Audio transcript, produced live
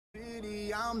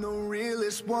city, I'm the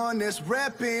realest one that's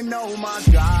repping. Oh my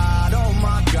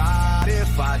God,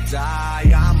 if I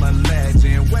die, I'm a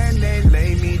legend. When they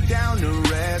lay me down to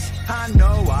rest, I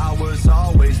know I was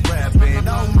always repping.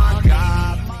 Oh my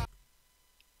God.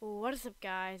 What is up,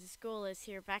 guys? It's Is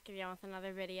here, back again with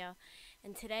another video,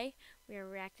 and today we are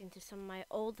reacting to some of my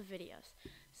old videos.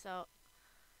 So,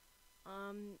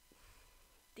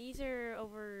 these are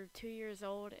over 2 years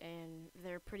old, and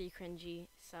they're pretty cringy.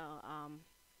 So,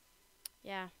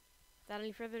 yeah, without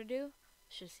any further ado,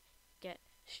 let's just get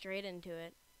straight into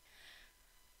it.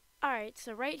 Alright,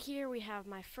 so right here we have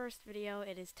my first video.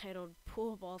 It is titled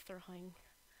Pool Ball Throwing.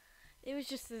 It was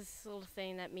just this little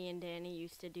thing that me and Danny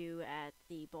used to do at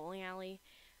the bowling alley,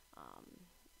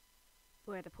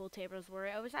 where the pool tables were.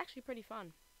 It was actually pretty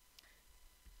fun.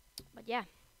 But yeah,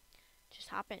 just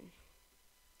hop in.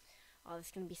 Oh, this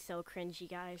is going to be so cringy,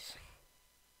 guys.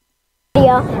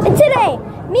 And today,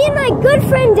 me and my good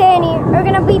friend Danny are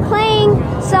going to be playing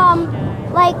some,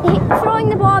 like, throwing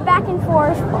the ball back and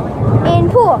forth in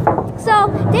pool. So,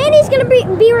 Danny's going to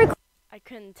be recording. I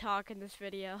couldn't talk in this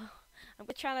video. I'm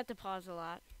going to try not to pause a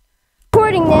lot.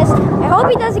 Recording this. I hope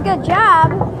he does a good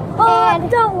job. And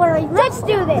don't worry, let's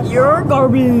do this. You're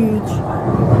garbage.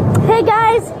 Hey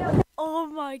guys. Oh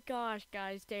my gosh,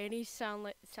 guys, Danny sounds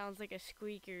like a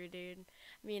squeaker, dude.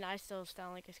 I mean, I still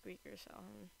sound like a squeaker, so.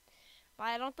 But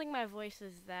I don't think my voice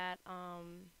is that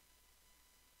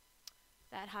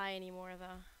high anymore,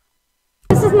 though.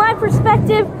 This is my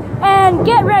perspective, and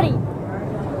get ready.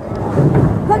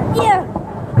 Yeah.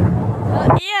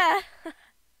 Yeah.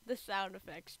 The sound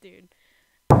effects, dude.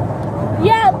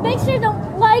 Yeah, make sure to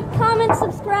like, comment,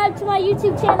 subscribe to my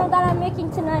YouTube channel that I'm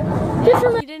making tonight. Just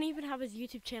remember, he didn't even have his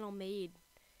YouTube channel made.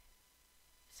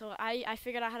 So I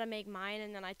figured out how to make mine,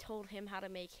 and then I told him how to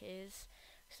make his.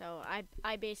 So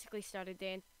I basically started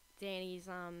Danny's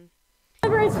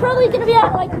remember, it's probably gonna be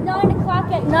at like 9 o'clock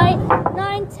at night,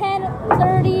 9, 10,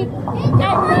 30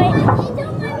 at night.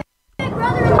 My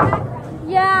brother in the background.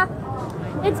 Yeah,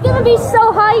 it's gonna be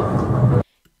so hype.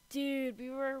 Dude, we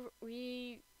were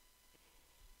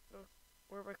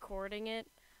recording it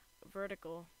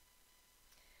vertical.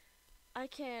 I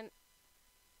can't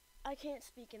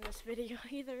speak in this video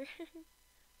either.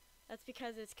 That's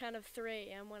because it's kind of 3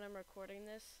 AM when I'm recording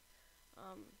this.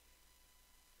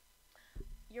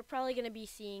 You're probably gonna be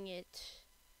seeing it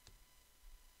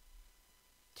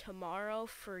tomorrow.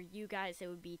 For you guys, it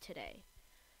would be today.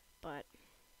 But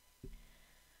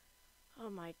oh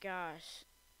my gosh.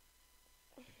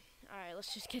 Alright,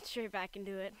 let's just get straight back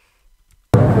into it.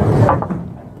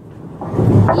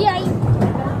 Yeah,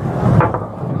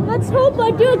 let's hope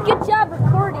I do a good job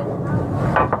recording.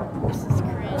 This is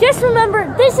cringe. Just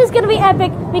remember, this is going to be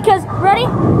epic because, ready?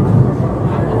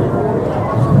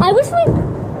 I wish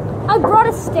I brought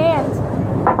a stand.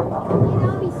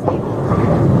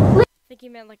 I think he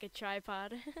meant like a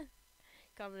tripod.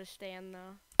 Call it a stand,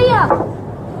 though.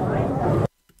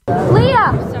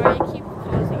 Leah! Sorry, I keep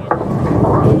pausing it.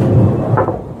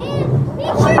 And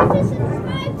make sure to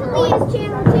subscribe to Leah's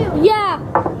channel too. Yeah,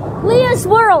 Leah's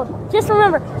World. Just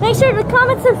remember, make sure to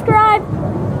comment, subscribe,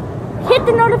 hit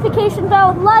the notification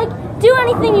bell, like, do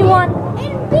anything you want.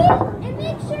 And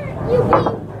make sure you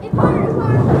be a part of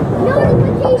our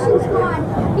notification squad,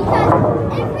 because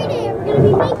every day we're going to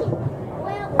be making,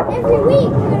 well, every week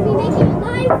we're going to be making a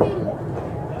live video.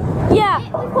 Yeah.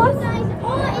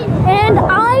 And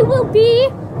I will be,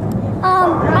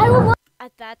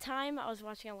 At that time, I was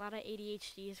watching a lot of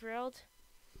ADHD's World,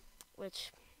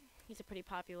 which he's a pretty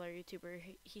popular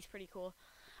YouTuber. He's pretty cool.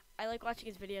 I like watching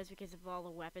his videos because of all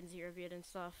the weapons he reviewed and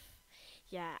stuff.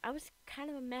 Yeah, I was kind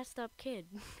of a messed up kid.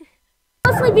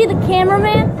 Mostly be the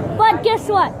cameraman, but guess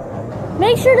what?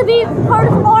 Make sure to be part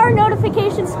of our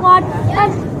notification squad.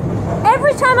 And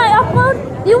every time I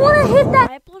upload, you want to hit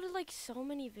that. I uploaded like so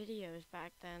many videos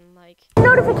back then, like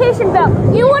notification bell.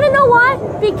 You want to know why?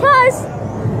 Because.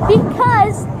 Hey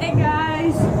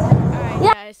guys. Alright,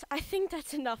 Yeah. guys, I think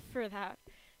that's enough for that.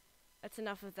 That's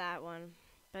enough of that one.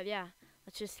 But yeah,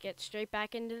 let's just get straight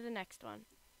back into the next one.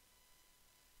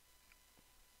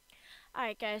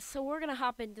 Alright, guys, so we're gonna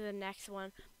hop into the next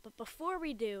one. But before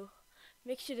we do,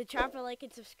 make sure to drop a like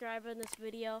and subscribe on this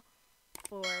video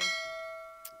for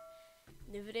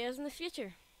new videos in the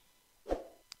future.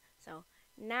 So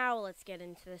now let's get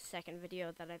into the second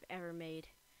video that I've ever made.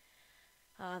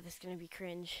 This is gonna be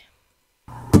cringe.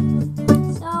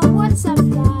 So what's up,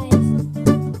 guys?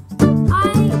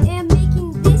 I am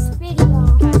making this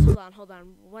video. Guys, hold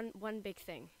on. One big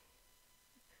thing.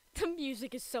 The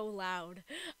music is so loud.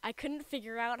 I couldn't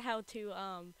figure out how to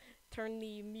turn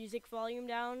the music volume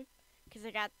down because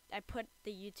I put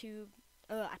the YouTube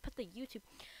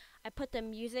I put the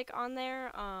music on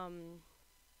there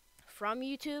from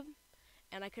YouTube,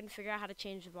 and I couldn't figure out how to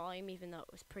change the volume, even though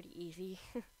it was pretty easy.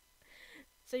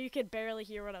 So you could barely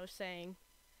hear what I was saying.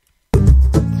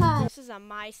 This is on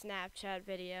my Snapchat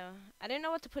video. I didn't know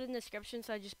what to put in the description,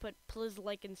 so I just put please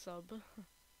like and sub.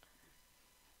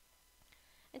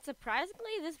 And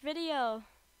surprisingly, this video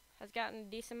has gotten a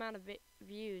decent amount of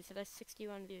views. It has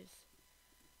 61 views.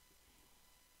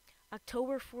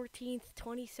 October 14th,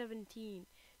 2017.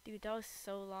 Dude, that was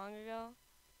so long ago.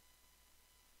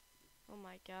 Oh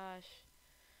my gosh.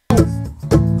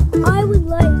 I would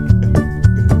like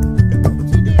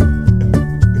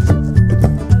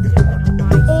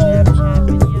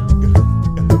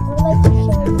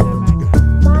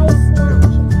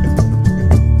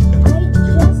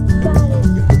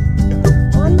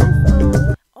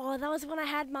when I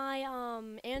had my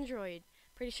Android.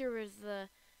 Pretty sure it was the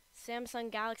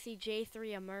Samsung Galaxy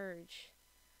J3 Emerge.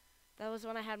 That was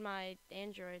when I had my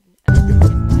Android. And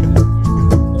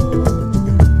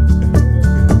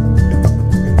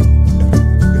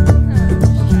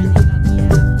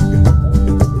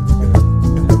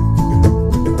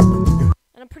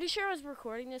I'm pretty sure I was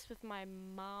recording this with my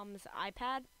mom's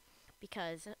iPad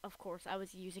because, of course, I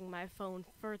was using my phone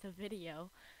for the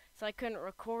video, so I couldn't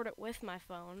record it with my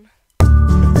phone.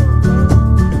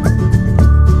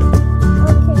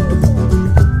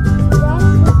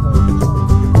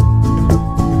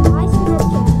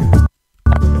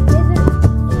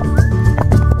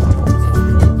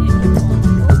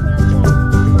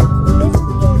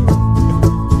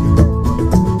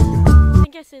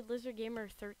 Lizard Gamer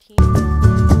 13.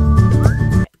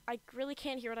 I really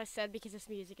can't hear what I said because this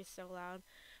music is so loud,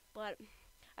 but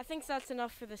I think that's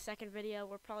enough for the second video.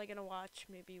 We're probably gonna watch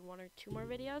maybe 1 or 2 more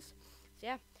videos. So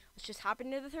yeah, let's just hop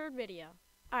into the third video.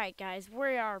 Alright guys,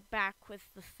 we are back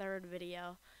with the third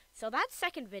video. So that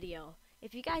second video,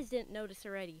 if you guys didn't notice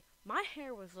already, my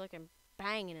hair was looking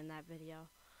banging in that video.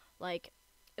 Like,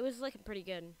 it was looking pretty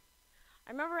good.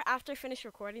 I remember after I finished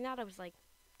recording that, I was like,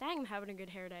 dang, I'm having a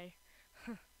good hair day.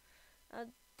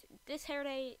 This hair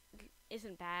day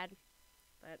isn't bad,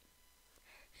 but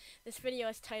this video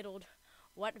is titled,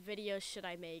 "What videos should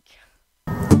I make?"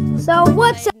 So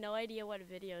what's I had no idea what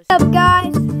videos. up,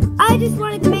 guys? I just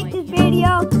wanted to make this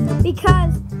video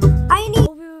because I need.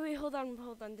 Oh, wait, hold on.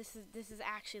 This is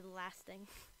actually the last thing.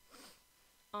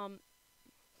 In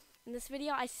this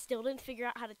video, I still didn't figure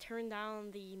out how to turn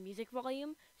down the music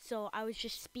volume, so I was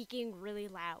just speaking really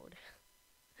loud.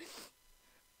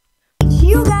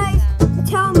 You guys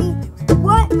tell me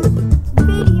what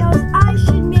videos I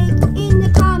should make in the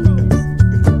comments,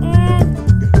 and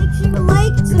make sure you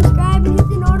like, subscribe, and hit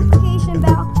the notification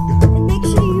bell, and make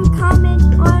sure you comment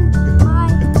on my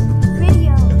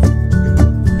videos.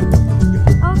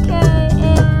 Okay,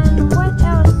 and what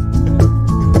else?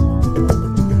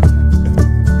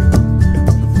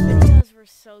 These videos were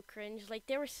so cringe. Like,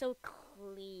 they were so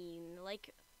clean.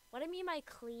 Like, what I mean by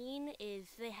clean is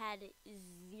they had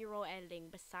 0 editing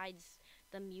besides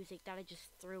the music that I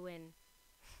just threw in.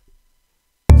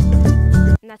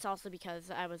 And that's also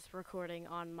because I was recording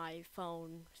on my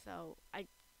phone, so I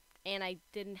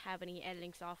didn't have any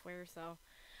editing software, so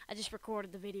I just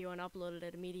recorded the video and uploaded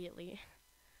it immediately.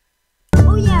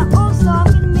 Oh yeah, also I'm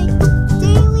gonna make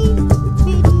daily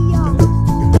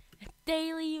videos.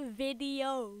 Daily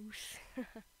videos.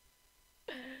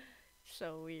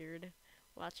 So weird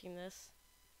watching this.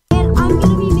 And I'm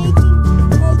gonna be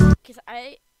making Because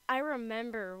I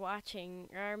remember watching,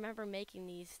 or I remember making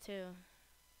these too.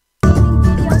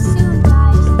 videos soon,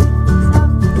 guys.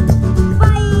 So,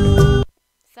 bye!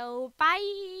 So,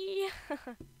 bye!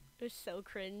 It was so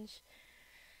cringe.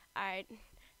 Alright, so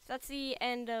that's the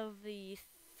end of the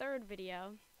third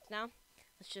video. Now,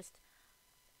 let's just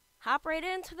hop right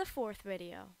into the fourth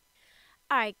video.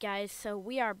 Alright guys, so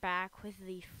we are back with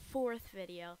the fourth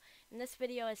video. And this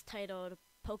video is titled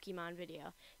Pokemon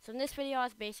video. So in this video I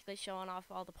was basically showing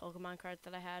off all the Pokemon cards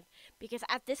that I had. Because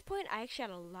at this point I actually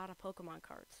had a lot of Pokemon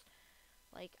cards.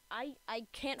 Like, I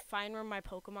can't find where my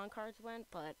Pokemon cards went,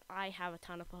 but I have a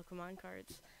ton of Pokemon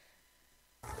cards.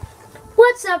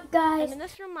 What's up, guys? And in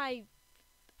this room I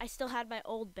still had my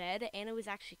old bed and it was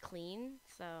actually clean.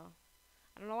 So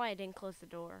I don't know why I didn't close the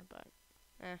door, but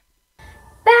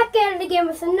Back at it again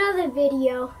with another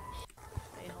video.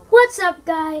 What's up,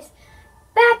 guys?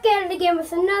 Back at it again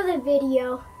with another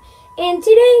video. And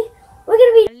today, we're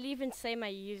gonna be... I didn't even say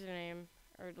my username,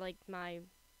 or like I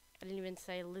didn't even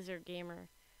say Lizard Gamer.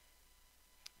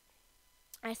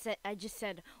 I just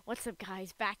said, what's up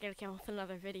guys, back at it again with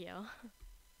another video.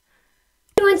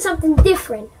 doing something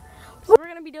different. So we're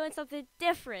gonna be doing something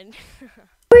different.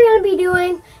 We're gonna to be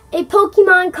doing a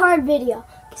Pokemon card video.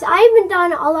 Because I haven't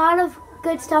done a lot of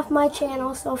good stuff on my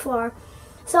channel so far.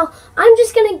 So I'm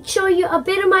just going to show you a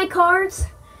bit of my cards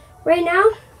right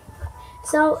now.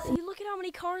 So See, look at how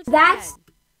many cards that's... I had.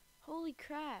 Holy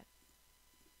crap.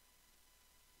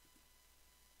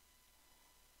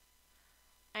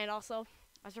 And also,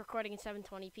 I was recording in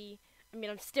 720p. I mean,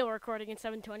 I'm still recording in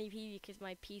 720p because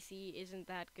my PC isn't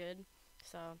that good.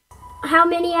 So, how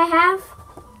many I have?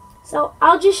 So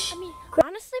I'll just... I mean,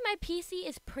 honestly, my PC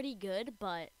is pretty good,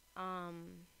 but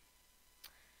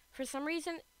for some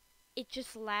reason, it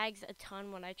just lags a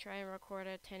ton when I try and record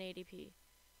at 1080p,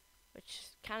 which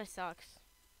kind of sucks.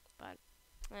 But,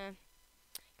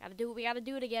 gotta do what we gotta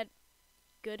do to get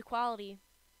good quality.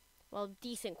 Well,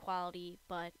 decent quality,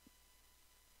 but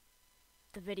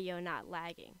the video not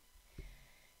lagging.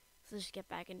 So let's just get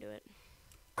back into it.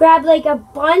 Grab like a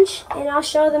bunch and I'll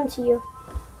show them to you.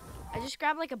 I just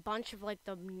grabbed like a bunch of like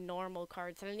the normal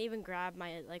cards. I didn't even grab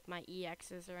my my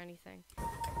EXs or anything.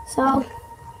 So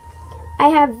I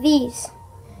have these.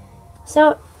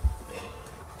 So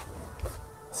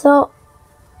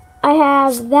I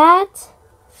have that.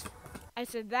 I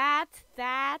said that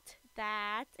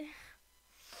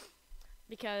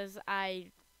because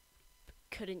I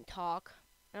couldn't talk.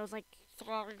 And I was like,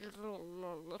 I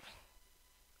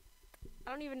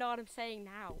don't even know what I'm saying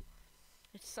now.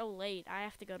 It's so late. I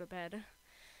have to go to bed.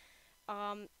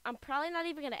 I'm probably not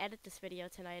even going to edit this video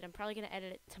tonight. I'm probably going to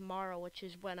edit it tomorrow, which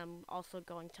is when I'm also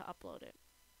going to upload it.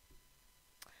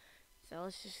 So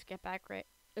let's just get back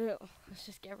let's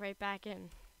just get right back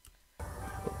in.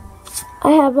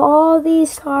 I have all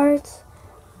these cards.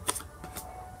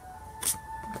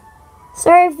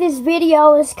 Sorry if this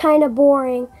video is kind of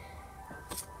boring.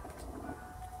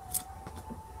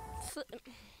 So,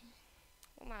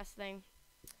 one last thing.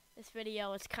 This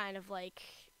video is kind of like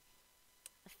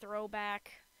a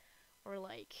throwback or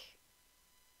like,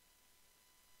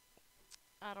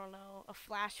 I don't know, a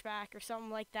flashback or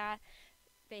something like that,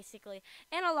 basically.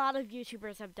 And a lot of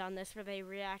YouTubers have done this where they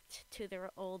react to their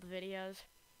old videos,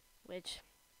 which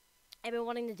I've been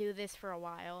wanting to do this for a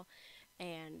while,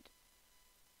 and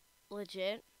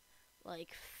legit,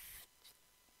 like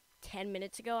 10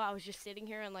 minutes ago, I was just sitting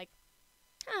here and like,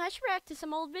 oh, I should react to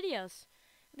some old videos.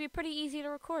 It'd be pretty easy to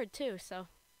record too, so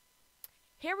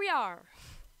here we are.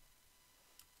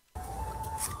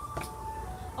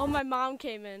 Oh, my mom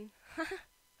came in.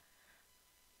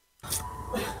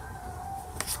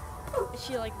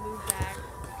 She like moved back.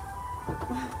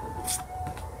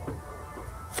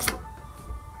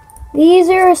 These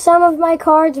are some of my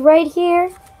cards right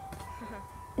here.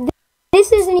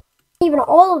 This isn't even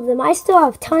all of them. I still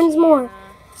have tons more.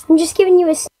 I'm just giving you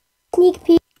a sneak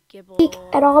peek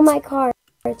at all my cards.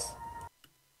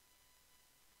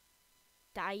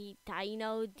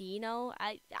 Dino.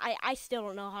 I still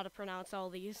don't know how to pronounce all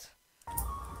these.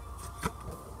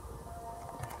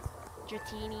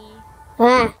 Dratini.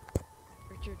 Ah.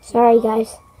 Sorry,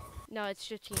 guys. No, it's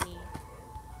Dratini.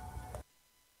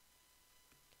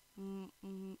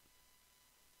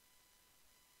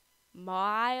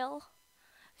 Mile.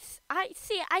 I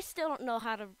still don't know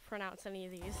how to pronounce any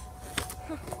of these.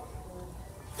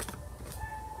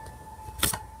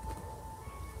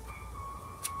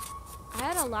 I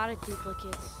had a lot of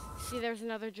duplicates. See, there's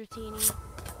another Dratini.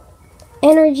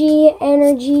 Energy,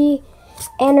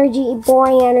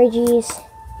 boring energies.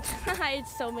 I had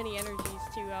so many energies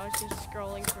too. I was just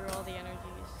scrolling through all the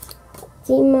energies.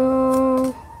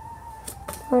 Demo,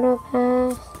 Photo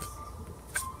Pass,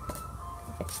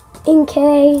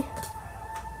 Inkay,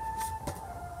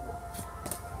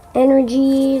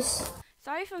 energies.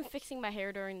 Sorry if I'm fixing my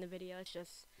hair during the video. It's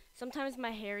just sometimes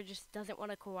my hair just doesn't want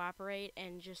to cooperate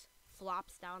and just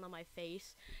flops down on my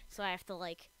face, so I have to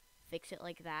like fix it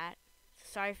like that.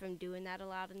 Sorry if I'm doing that a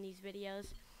lot in these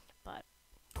videos, but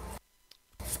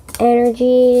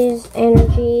energies,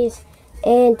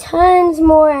 and tons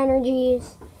more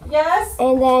energies. Yes.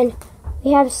 And then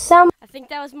we have some. I think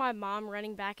that was my mom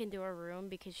running back into her room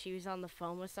because she was on the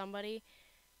phone with somebody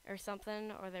or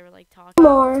something, or they were like talking.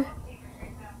 More.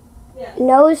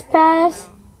 Nose Pass,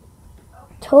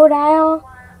 Totodile,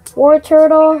 War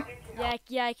Turtle.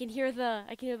 Yeah, I can hear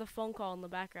the phone call in the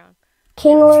background.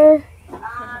 Kingler,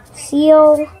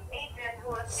 Seal.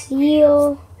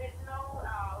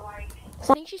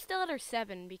 I think she's still at her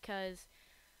 7 because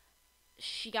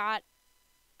she got,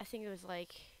 I think it was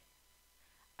like,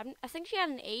 I think she had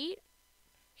an 8.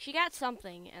 She got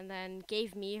something and then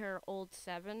gave me her old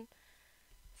 7.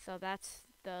 So that's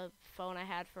the phone I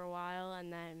had for a while,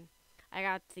 and then I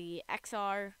got the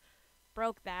XR,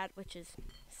 broke that, which is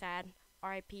sad.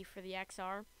 RIP for the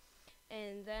XR.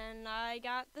 And then I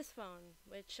got this phone,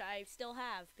 which I still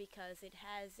have because it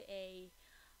has a,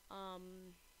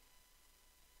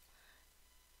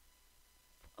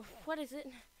 what is it?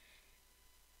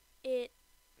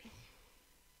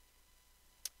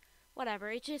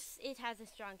 Whatever, it has a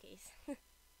strong case.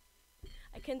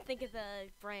 I couldn't think of the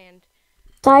brand.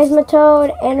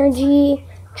 Seismitoad, Energy,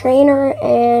 Trainer,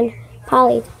 and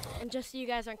Poly. And just so you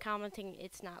guys aren't commenting,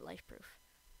 it's not life-proof.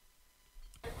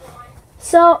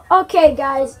 So, okay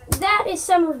guys, that is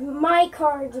some of my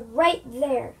cards right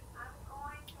there.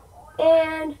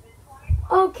 And,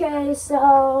 okay,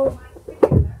 so,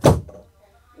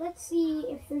 let's see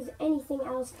if there's anything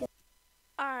else.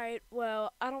 Alright,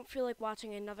 well, I don't feel like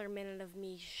watching another minute of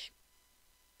me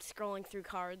scrolling through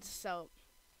cards, so,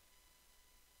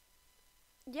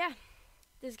 yeah,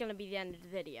 this is going to be the end of the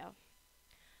video.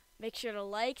 Make sure to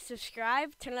like,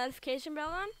 subscribe, turn the notification bell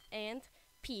on, and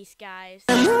peace, guys.